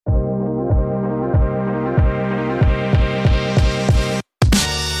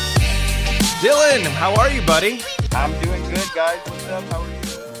Dylan, how are you, buddy? I'm doing good, guys. What's up? How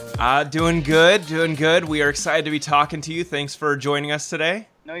are you? Doing good. We are excited to be talking to you. Thanks for joining us today.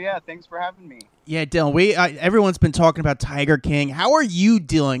 No, yeah, thanks for having me. Yeah, Dylan, everyone's been talking about Tiger King. How are you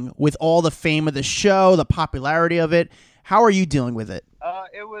dealing with all the fame of the show, the popularity of it? How are you dealing with it?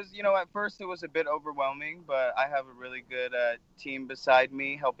 It was, at first it was a bit overwhelming, but I have a really good team beside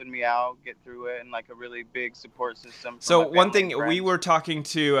me helping me out, get through it, and like a really big support system. So one thing we were talking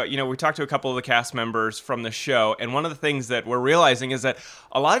to, we talked to a couple of the cast members from the show, and one of the things that we're realizing is that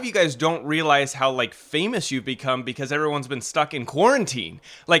a lot of you guys don't realize how famous you've become because everyone's been stuck in quarantine.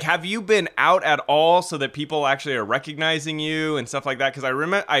 Have you been out at all so that people actually are recognizing you and stuff like that? Because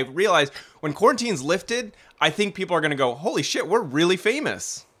I realized when quarantine's lifted, I think people are going to go, holy shit, we're really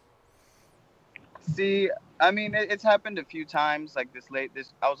famous. See, I mean, it's happened a few times. I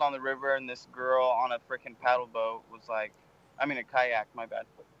was on the river and this girl on a freaking paddle boat was a kayak, my bad.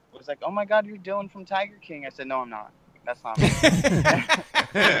 Was like, oh my God, you're Dylan from Tiger King. I said, no, I'm not. That's not me.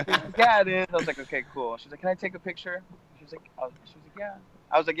 Yeah, it is. I was like, okay, cool. She's like, can I take a picture? She was like, yeah.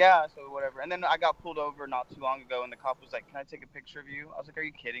 I was like, yeah, so whatever. And then I got pulled over not too long ago and the cop was like, can I take a picture of you? I was like, are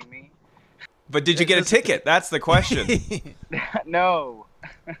you kidding me? But did you get a ticket? That's the question. No.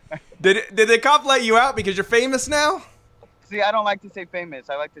 Did the cop let you out because you're famous now? See, I don't like to say famous.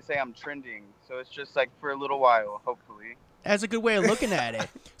 I like to say I'm trending. So it's just for a little while, hopefully. That's a good way of looking at it.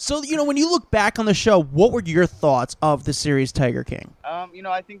 So, when you look back on the show, what were your thoughts of the series Tiger King?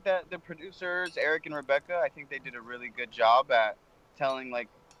 I think that the producers, Eric and Rebecca, I think they did a really good job at telling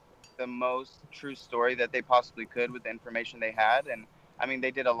the most true story that they possibly could with the information they had. And I mean,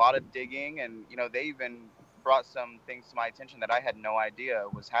 they did a lot of digging and, they even brought some things to my attention that I had no idea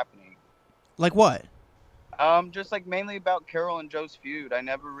was happening. Like what? Just mainly about Carol and Joe's feud. I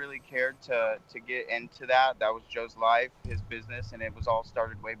never really cared to get into that. That was Joe's life, his business, and it was all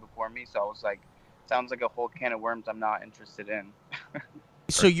started way before me. So I was like, sounds like a whole can of worms I'm not interested in.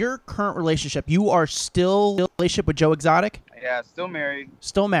 So your current relationship, you are still in a relationship with Joe Exotic? Yeah, still married.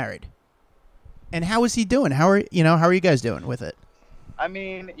 Still married. And how is he doing? How are you guys doing with it? I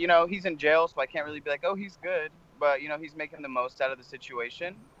mean, he's in jail, so I can't really be like, oh, he's good. But, he's making the most out of the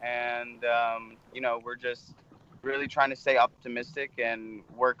situation. And, we're just really trying to stay optimistic and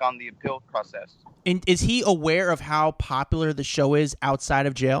work on the appeal process. And is he aware of how popular the show is outside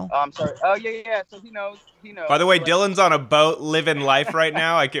of jail? I'm sorry. Oh, yeah. So he knows. By the way, Dylan's on a boat living life right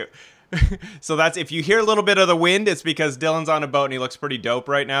now. So that's, if you hear a little bit of the wind, it's because Dylan's on a boat and he looks pretty dope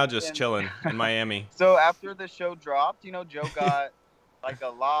right now, just chilling in Miami. So after the show dropped, Joe got a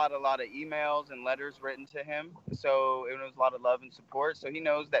lot of emails and letters written to him. So it was a lot of love and support. So he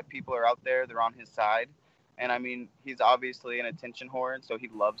knows that people are out there. They're on his side. And I mean, he's obviously an attention whore, and so he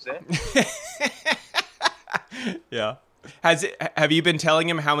loves it. Yeah. Have you been telling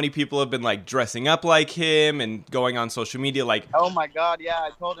him how many people have been dressing up like him and going on social media Oh my God, yeah. I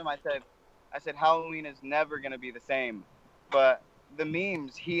told him, I said Halloween is never going to be the same. But the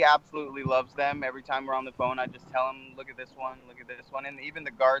memes, he absolutely loves them. Every time we're on the phone, I just tell him, look at this one. And even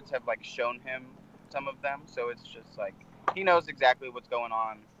the guards have shown him some of them. So it's just he knows exactly what's going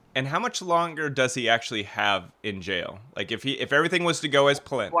on. And how much longer does he actually have in jail? If everything was to go as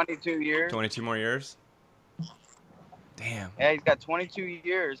planned? 22 years. 22 more years? Damn. Yeah, he's got 22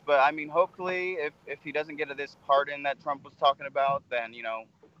 years. But, I mean, hopefully, if he doesn't get this pardon that Trump was talking about, then,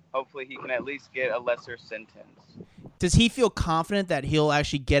 hopefully he can at least get a lesser sentence. Does he feel confident that he'll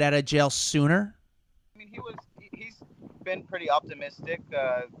actually get out of jail sooner? I mean, he's been pretty optimistic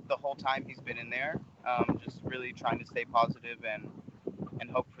the whole time he's been in there. Just really trying to stay positive and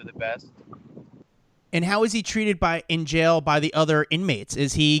hope for the best. And how is he treated in jail by the other inmates?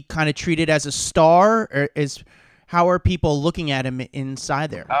 Is he kind of treated as a star, or how are people looking at him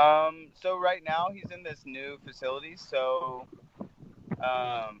inside there? So right now he's in this new facility, so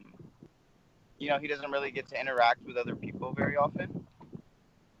he doesn't really get to interact with other people very often.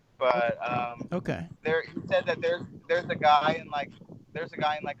 But okay. He said that there's a guy in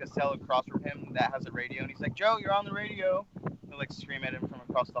a cell across from him that has a radio, and he's like, Joe, you're on the radio. He'll scream at him from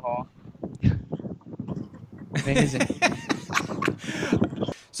across the hall. Amazing.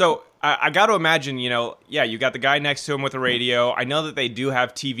 So I got to imagine, you got the guy next to him with a radio. I know that they do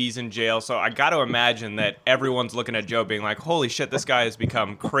have TVs in jail, so I got to imagine that everyone's looking at Joe being like, holy shit, this guy has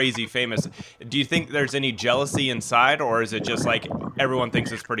become crazy famous. Do you think there's any jealousy inside, or is it just everyone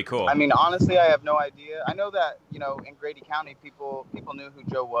thinks it's pretty cool? I mean, honestly, I have no idea. I know that, in Grady County, people knew who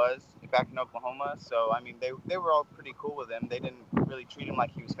Joe was back in Oklahoma. So, I mean, they were all pretty cool with him. They didn't really treat him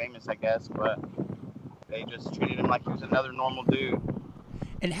like he was famous, I guess, but they just treated him like he was another normal dude.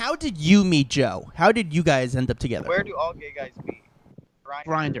 And how did you meet Joe? How did you guys end up together? Where do all gay guys meet?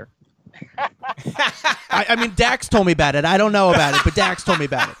 Grindr. I mean, Dax told me about it. I don't know about it, but Dax told me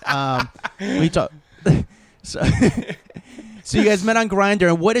about it. We talked. So, so you guys met on Grindr,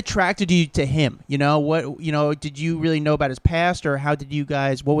 and what attracted you to him? Did you really know about his past, or how did you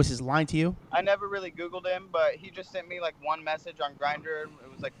guys? What was his line to you? I never really Googled him, but he just sent me like one message on Grindr.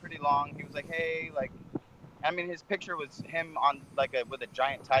 It was like pretty long. He was like, "Hey, like," I mean, his picture was him on like with a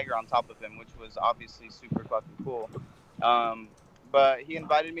giant tiger on top of him, which was obviously super fucking cool. But he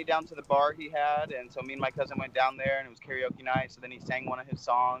invited me down to the bar he had, and so me and my cousin went down there, and it was karaoke night. So then he sang one of his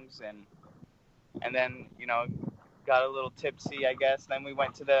songs, and then got a little tipsy, I guess. Then we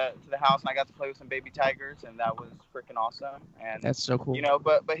went to the house, and I got to play with some baby tigers, and that was freaking awesome. And That's so cool.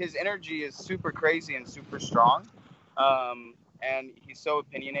 But his energy is super crazy and super strong. And he's so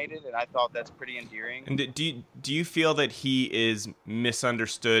opinionated, and I thought that's pretty endearing. And do you feel that he is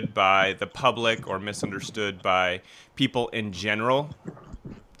misunderstood by the public or misunderstood by people in general,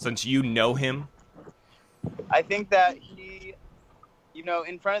 since you know him? I think that he,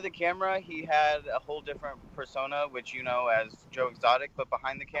 in front of the camera, he had a whole different persona, which as Joe Exotic, but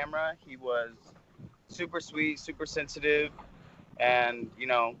behind the camera, he was super sweet, super sensitive, and,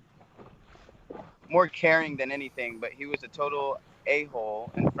 more caring than anything, but he was a total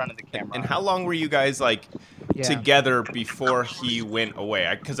a-hole in front of the camera. And how long were you guys together before he went away?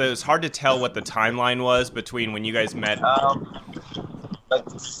 Because it was hard to tell what the timeline was between when you guys met. Like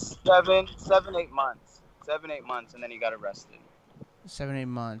 8 months. 7-8 months, and then he got arrested. 7-8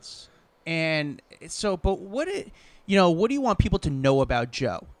 months. And so, but what do you want people to know about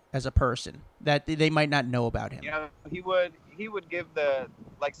Joe as a person that they might not know about him? He would give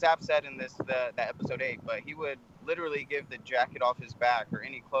like Sap said in that episode 8, but he would literally give the jacket off his back or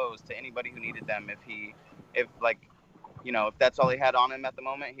any clothes to anybody who needed them. If that's all he had on him at the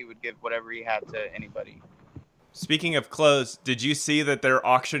moment, he would give whatever he had to anybody. Speaking of clothes, did you see that they're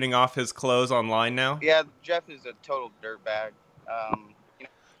auctioning off his clothes online now? Yeah, Jeff is a total dirtbag.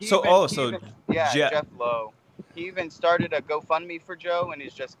 Jeff Lowe. He even started a GoFundMe for Joe, and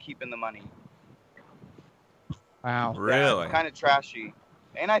he's just keeping the money. Wow. Really? Kind of trashy.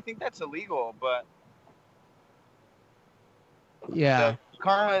 And I think that's illegal, but yeah. The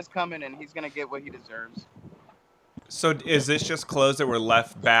karma is coming, and he's going to get what he deserves. So is this just clothes that were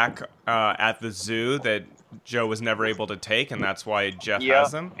left back at the zoo that Joe was never able to take, and that's why Jeff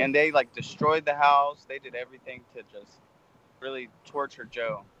has them? And they destroyed the house. They did everything to just really torture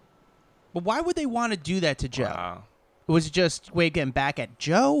Joe. But why would they want to do that to Joe? Wow. Was it just a way of getting back at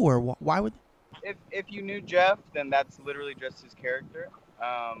Joe, or why would? If you knew Jeff, then that's literally just his character.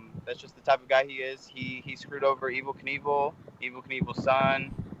 That's just the type of guy he is. He screwed over Evel Knievel's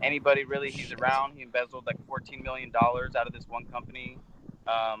son, anybody really he's around. He embezzled like $14 million out of this one company.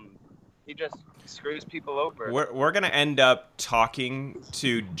 He just screws people over. We're gonna end up talking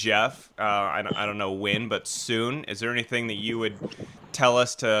to Jeff. I don't know when, but soon. Is there anything that you would tell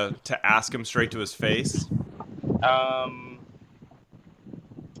us to ask him straight to his face?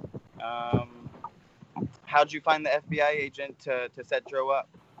 How'd you find the FBI agent to set Joe up?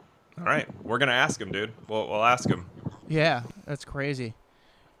 All right, we're gonna ask him, dude. We'll ask him. Yeah, that's crazy.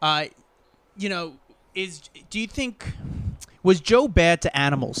 Do you think was Joe bad to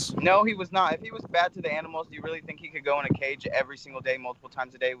animals? No, he was not. If he was bad to the animals, do you really think he could go in a cage every single day, multiple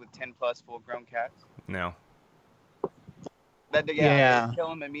times a day, with 10+ full-grown cats? No. They'd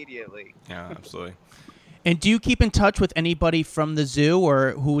kill him immediately. Yeah, absolutely. And do you keep in touch with anybody from the zoo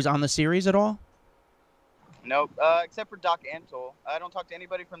or who was on the series at all? Nope, except for Doc Antle. I don't talk to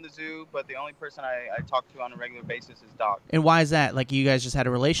anybody from the zoo, but the only person I talk to on a regular basis is Doc. And why is that? Like, you guys just had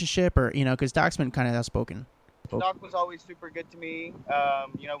a relationship, or because Doc's been kind of outspoken. Doc was always super good to me.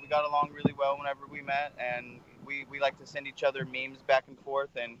 We got along really well whenever we met, and we like to send each other memes back and forth,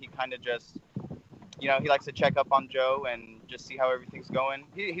 and he kind of just, he likes to check up on Joe and just see how everything's going.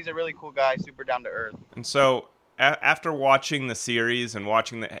 He's a really cool guy, super down to earth. And so after watching the series and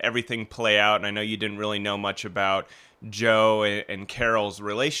watching everything play out, and I know you didn't really know much about Joe and Carol's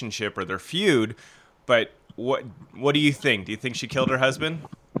relationship or their feud, but what do you think? Do you think she killed her husband?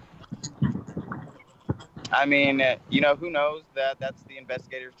 I mean, who knows? That's the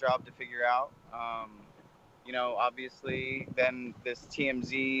investigator's job to figure out. Obviously, then this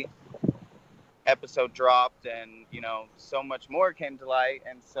TMZ episode dropped, and so much more came to light,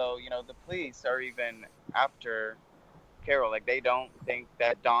 and so the police are even after Carol. Like, they don't think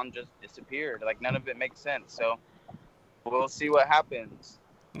that Dawn just disappeared. Like, none of it makes sense. So we'll see what happens.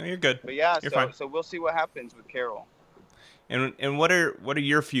 No, you're good. But yeah, you're fine. So we'll see what happens with Carol. And what are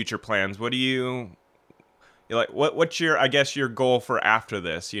your future plans? What do you like? What's your goal for after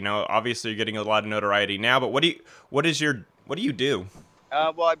this? Obviously you're getting a lot of notoriety now, but what do you do?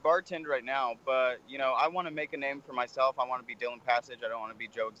 Well, I bartend right now, but I want to make a name for myself. I want to be Dylan Passage. I don't want to be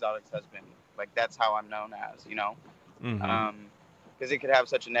Joe Exotic's husband. Like that's how I'm known as. Mm-hmm. Because it could have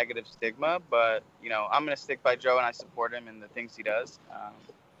such a negative stigma. But I'm gonna stick by Joe, and I support him in the things he does.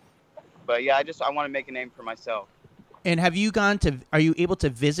 But yeah, I want to make a name for myself. And have you are you able to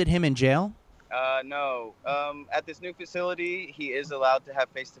visit him in jail? No. At this new facility, he is allowed to have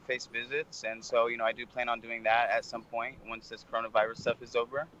face-to-face visits, and so I do plan on doing that at some point once this coronavirus stuff is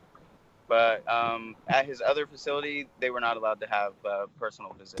over. But at his other facility, they were not allowed to have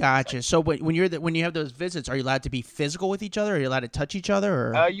personal visits. Gotcha. So when you have those visits, are you allowed to be physical with each other? Are you allowed to touch each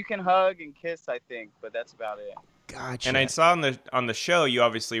other? Or? You can hug and kiss, I think, but that's about it. Gotcha. And I saw on the show you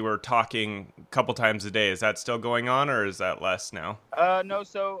obviously were talking a couple times a day. Is that still going on, or is that less now? No.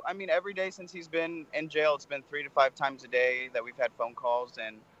 So every day since he's been in jail, it's been 3 to 5 times a day that we've had phone calls.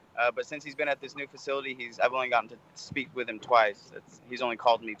 And but since he's been at this new facility, I've only gotten to speak with him twice. He's only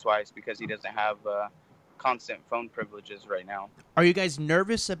called me twice because he doesn't have constant phone privileges right now. Are you guys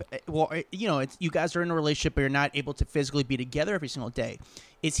nervous? Well, you guys are in a relationship, but you're not able to physically be together every single day.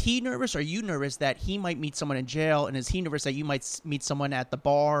 Is he nervous? Are you nervous that he might meet someone in jail? And is he nervous that you might meet someone at the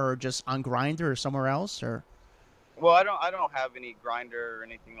bar or just on Grindr or somewhere else? Or well, I don't have any Grindr or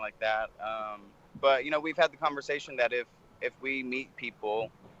anything like that. But we've had the conversation that if we meet people,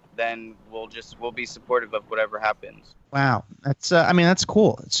 then we'll be supportive of whatever happens. Wow, that's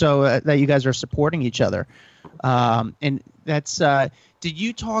cool. So that you guys are supporting each other, and that's. Did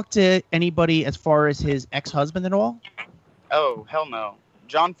you talk to anybody as far as his ex-husband at all? Oh, hell no.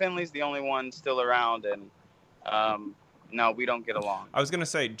 John Finley's the only one still around, and no, we don't get along. I was gonna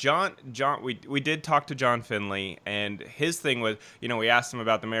say John. We did talk to John Finley, and his thing was, we asked him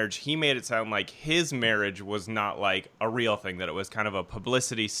about the marriage. He made it sound like his marriage was not like a real thing; that it was kind of a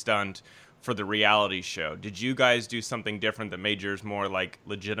publicity stunt for the reality show. Did you guys do something different that made yours more like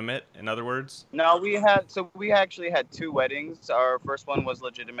legitimate? In other words, no, we actually had 2 weddings. Our first one was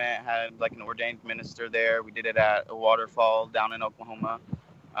legitimate; had like an ordained minister there. We did it at a waterfall down in Oklahoma,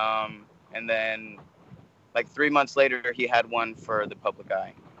 and then. Like 3 months later, he had one for the public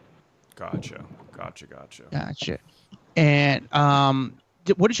eye. Gotcha. And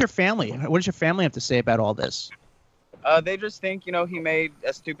what does your family have to say about all this? They just think, he made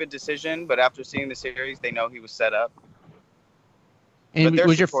a stupid decision, but after seeing the series, they know he was set up. And but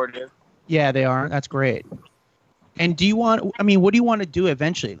they're supportive. Yeah, they are. That's great. And what do you want to do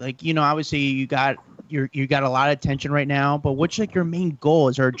eventually? Like, obviously you got a lot of attention right now, but what's like your main goal?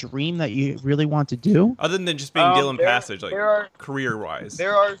 Is there a dream that you really want to do? Other than just being Dylan Passage, like career-wise.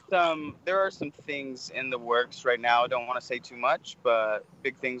 There are some things in the works right now. I don't want to say too much, but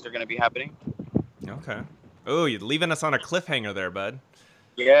big things are going to be happening. Okay. Oh, you're leaving us on a cliffhanger there, bud.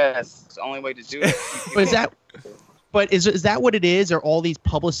 Yes, it's the only way to do it. But is that what it is? Are all these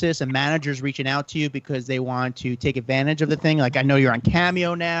publicists and managers reaching out to you because they want to take advantage of the thing? Like, I know you're on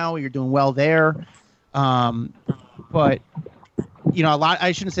Cameo now. You're doing well there. But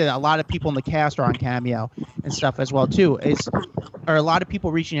I shouldn't say that. A lot of people in the cast are on Cameo and stuff as well too. Are a lot of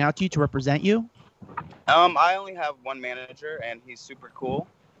people reaching out to you to represent you? I only have one manager, and he's super cool.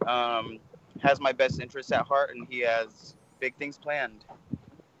 Has my best interests at heart, and he has big things planned.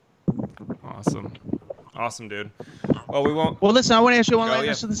 Awesome, dude. Well, we won't. Well, listen, I want to ask you one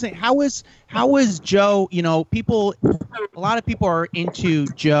last thing. How is Joe? A lot of people are into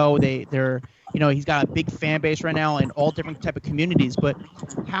Joe. They're he's got a big fan base right now in all different type of communities. But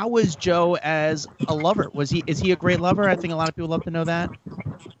how was Joe as a lover? Is he a great lover? I think a lot of people love to know that.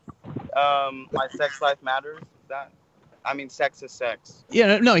 My sex life matters. Sex is sex.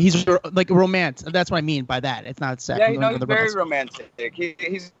 Yeah, no, he's like a romance. That's what I mean by that. It's not sex. Yeah, he's very romantic.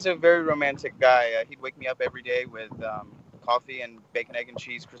 He's a very romantic guy. He'd wake me up every day with coffee and bacon, egg, and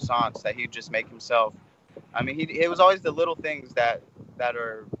cheese croissants that he'd just make himself. It was always the little things that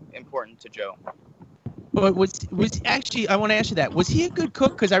are important to Joe. But was actually, I want to ask you that. Was he a good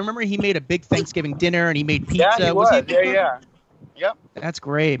cook? Because I remember he made a big Thanksgiving dinner and he made pizza. Yeah, he was. Yeah. Yep. That's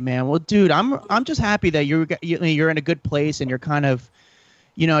great, man. Well, dude, I'm just happy that you're in a good place and you're kind of,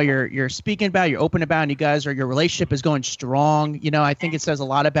 you're speaking about, you're open about, and your relationship is going strong. I think it says a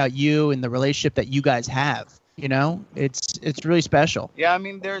lot about you and the relationship that you guys have. It's really special. Yeah,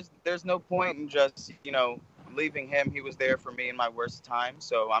 there's no point in just leaving him. He was there for me in my worst time,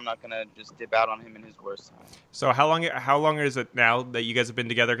 so I'm not gonna just dip out on him in his worst time. So how long is it now that you guys have been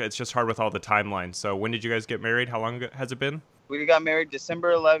together? It's just hard with all the timelines. So when did you guys get married? How long has it been? We got married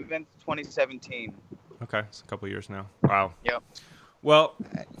December 11th, 2017. Okay, it's a couple of years now. Wow. Yep. Well,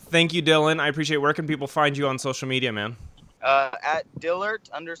 thank you, Dylan. I appreciate it. Where can people find you on social media, man? At Dillert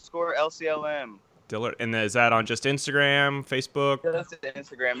 _LCLM. Dillard. And is that on just Instagram, Facebook? Just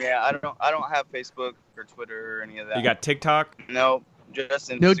Instagram, yeah. I don't have Facebook or Twitter or any of that. You got TikTok? No, just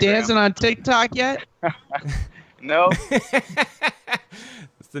Instagram. No dancing on TikTok yet? No.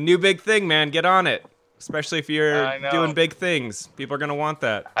 It's the new big thing, man. Get on it. Especially if you're I know. doing big things. People are going to want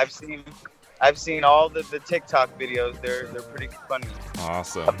that. I've seen all the TikTok videos. They're pretty funny.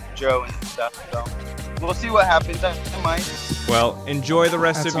 Awesome. Joe and stuff. So we'll see what happens. I might. Well, enjoy the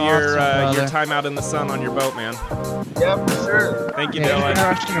rest That's of your awesome, your brother. time out in the sun on your boat, man. Yeah, for sure. Thank you, Yeah, Dylan. you're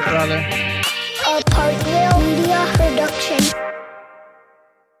crushing it, brother. A Parkville Media Production.